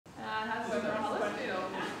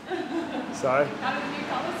So, How do the new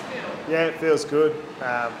colours feel? yeah, it feels good.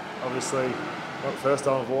 Obviously, not the first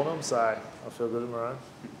time I've worn them, so I feel good in my own.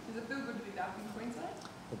 Does it feel good to be back in Queensland?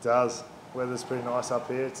 It does. Weather's pretty nice up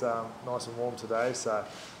here. It's nice and warm today, so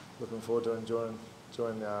looking forward to enjoying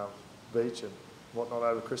the beach and whatnot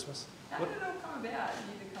over Christmas. How did it all come about,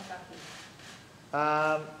 you to come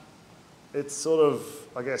back here? It's sort of,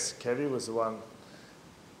 I guess, Kevy was the one.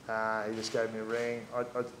 He just gave me a ring.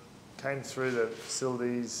 I came through the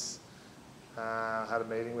facilities, had a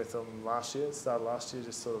meeting with them started last year,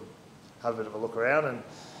 just sort of have a bit of a look around, and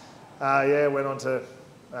yeah, went on to,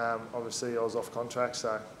 obviously I was off contract,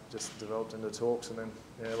 so just developed into talks, and then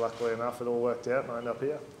yeah, luckily enough it all worked out and I ended up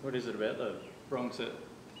here. What is it about the Bronx that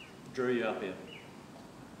drew you up here?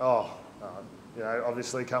 You know,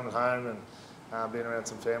 obviously coming home and being around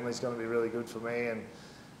some family is going to be really good for me, and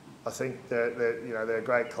I think they're a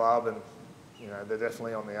great club, and you know they're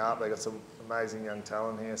definitely on the up. They got some amazing young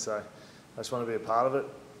talent here, so I just want to be a part of it.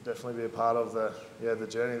 Definitely be a part of the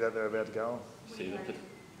journey that they're about to go on. You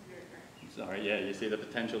see the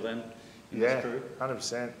potential then in yeah, this crew?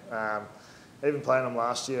 100%. Even playing them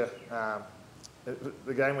last year,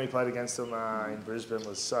 the game we played against them in Brisbane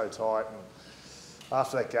was so tight, and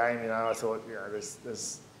after that game, you know, I thought, you know,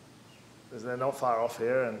 they're not far off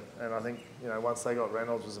here, and I think, you know, once they got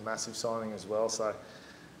Reynolds was a massive signing as well, so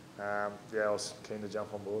yeah, I was keen to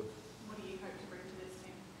jump on board. What do you hope to bring to this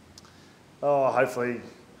team? Hopefully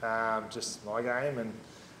just my game, and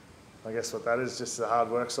I guess what that is, just the hard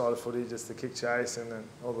work side of footy, just the kick chase and then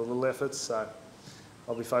all the little efforts, so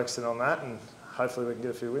I'll be focusing on that, and hopefully we can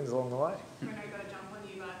get a few wins along the way. I know you've got to jump on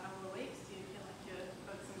you by a couple of weeks. Do you feel like you've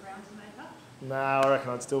got some ground to make up? No, I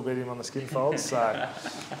reckon I'd still beat him on the skin folds. So,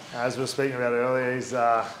 as we were speaking about earlier,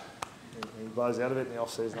 he blows out a bit in the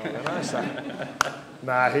off season. I don't know. So,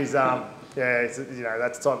 no, he's you know,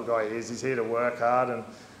 that's the type of guy he is. He's here to work hard, and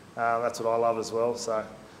that's what I love as well. So,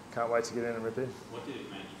 can't wait to get in and rip in. What did it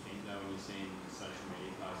make you think though when you seen the social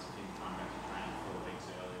media posts of him coming back to training 4 weeks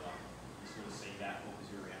early? Like, you sort of see that. What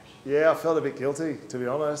was your reaction? Yeah, I felt a bit guilty, to be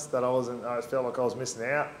honest, that I felt like I was missing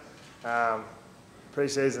out.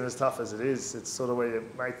 Pre-season, as tough as it is, it's sort of where you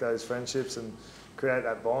make those friendships and create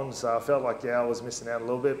that bond. So I felt like, yeah, I was missing out a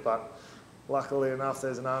little bit, but luckily enough,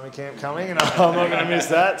 there's an army camp coming, and I'm not going to miss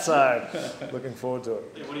that. So looking forward to it.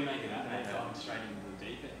 Yeah, what do you make of that? Going straight into the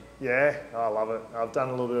deep end. Yeah, I love it. I've done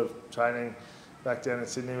a little bit of training back down in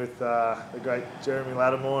Sydney with the great Jeremy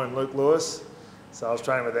Lattimore and Luke Lewis. So I was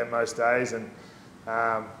training with them most days, and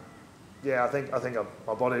yeah, I think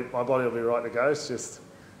my body will be right to go. It's just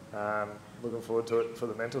looking forward to it for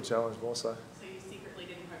the mental challenge more so. So you secretly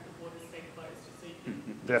didn't hope the borders stayed closed just so you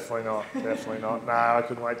could... Definitely not. Definitely not. No, I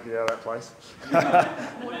couldn't wait to get out of that place. Not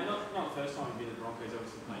the first time you've been at the Broncos,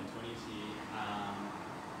 obviously playing 20s here.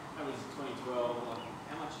 That was 2012. Like,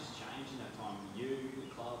 how much has changed in that time? You, the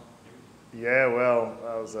club, everything? Yeah, well,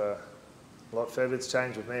 that was a lot. Fair bit's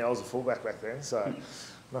changed with me. I was a fullback back then, so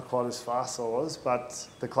not quite as fast as I was. But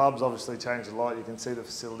the club's obviously changed a lot. You can see the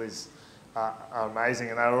facilities are amazing,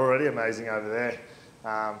 and they're already amazing over there.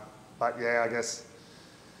 But yeah, I guess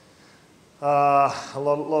a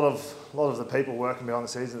lot of the people working behind the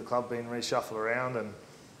scenes of the club being reshuffled around, and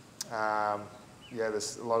yeah,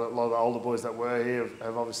 there's a lot of the older boys that were here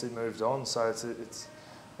have obviously moved on. So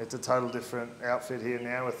it's a total different outfit here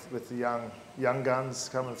now with the young guns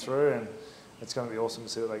coming through, and it's going to be awesome to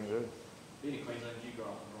see what they can do. Being in Queensland, did you grow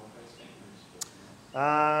up a Broncos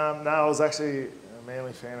fan? No, I was actually a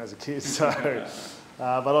Manly fan as a kid, so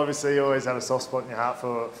but obviously you always had a soft spot in your heart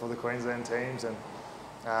for the Queensland teams, and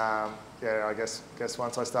yeah, I guess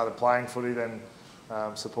once I started playing footy, then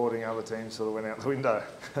supporting other teams sort of went out the window.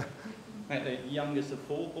 Mate, the youngest of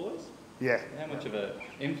 4 boys? Yeah. How much of an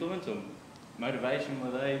influence or motivation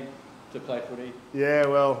were they to play footy? Yeah,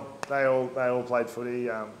 well, they all played footy.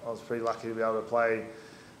 I was pretty lucky to be able to play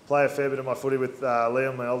a fair bit of my footy with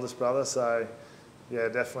Liam, my eldest brother. So yeah,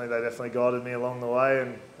 they definitely guided me along the way,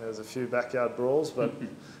 and there was a few backyard brawls, but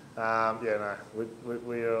yeah, no,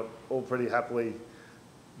 we are all pretty happily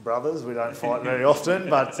brothers. We don't fight very often,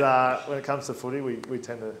 but when it comes to footy, we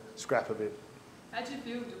tend to scrap a bit. How'd you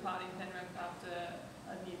feel departing Penrith after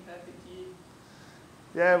a near perfect year?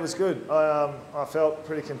 Yeah, it was good. I felt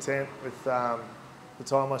pretty content with the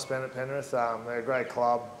time I spent at Penrith. They're a great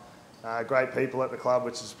club, great people at the club,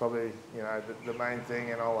 which is probably, you know, the main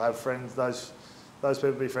thing. And I'll have friends. Those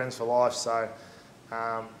people be friends for life. So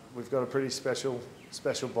we've got a pretty special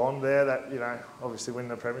bond there. That, you know, obviously winning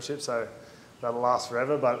the premiership, so that'll last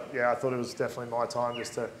forever. But yeah, I thought it was definitely my time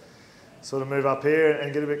just to sort of move up here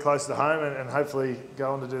and get a bit closer to home, and hopefully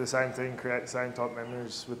go on to do the same thing, create the same type of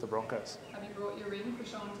memories with the Broncos. Have you brought you're in for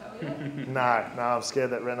show and tell yet? No, I'm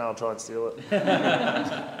scared that Renault will try and steal it.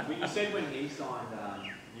 Well, you said when he signed,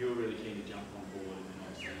 you were really keen to jump on board, and then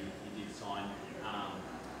obviously you did sign.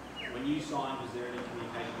 When you signed, was there any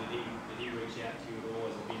communication? Did he reach out to you at all?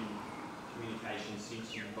 Has there been communication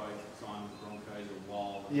since you both signed with Broncos or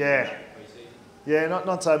while? Yeah. Yeah,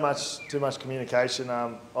 not so too much communication.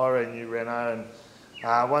 I already knew Renault,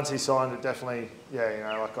 and once he signed it, definitely, yeah, you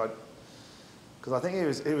know, like because I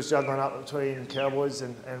think he was juggling up between Cowboys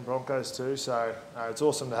and Broncos too. So it's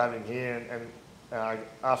awesome to have him here. And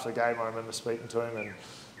after the game, I remember speaking to him, and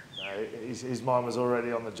his mind was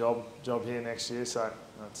already on the job here next year. So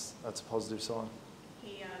that's a positive sign.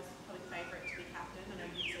 He is probably favourite to be captain. I know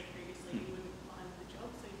you said previously you wouldn't mind the job,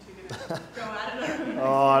 so you two going to go at it.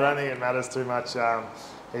 Oh, I don't think it matters too much.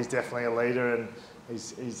 He's definitely a leader, and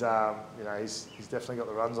he's definitely got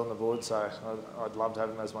the runs on the board. So I'd love to have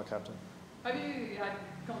him as my captain. Have you had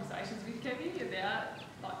conversations with Kevy about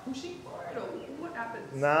like pushing for it, or what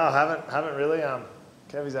happens? No, I haven't really.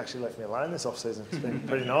 Kevy's actually left me alone this off-season. It's been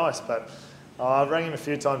pretty nice, but I rang him a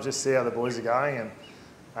few times just to see how the boys are going, and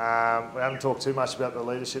we haven't talked too much about the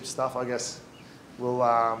leadership stuff. I guess we'll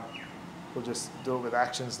just do it with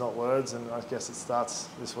actions, not words, and I guess it starts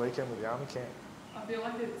this weekend with the Army camp. I feel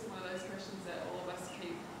like it's one of those questions that all of us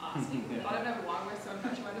keep asking. I don't know why we're so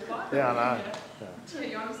infatuated by it. Yeah, I know. Yeah. Do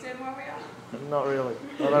you understand why we are? Not really.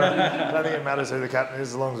 I don't think it matters who the captain is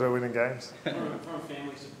as long as we're winning games. From a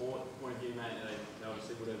family support point of view, mate, they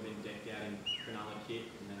obviously would have been decked out in Cronulla kit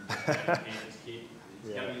and then Panthers kit.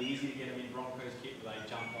 It's going to be easy to get them in Broncos kit, but they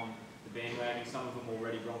jump on the bandwagon. Some of them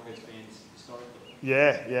already Broncos fans historically.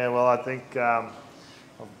 Yeah. Well, I think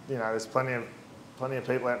there's plenty of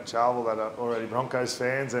people out in Charleville that are already Broncos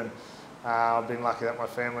fans, and I've been lucky that my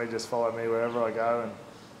family just follow me wherever I go,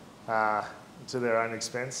 and to their own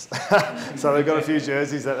expense. So they've got a few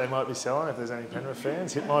jerseys that they might be selling. If there's any Penrith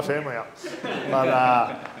fans, hit my family up. But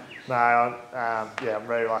I'm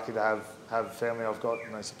very lucky to have family I've got,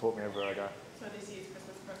 and they support me everywhere I go. So this year's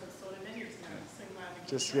Christmas present sorted, then you're just going to swing by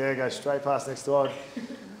the Just go straight past next door.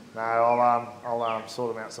 No, I'll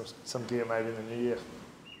sort them out some gear maybe in the new year.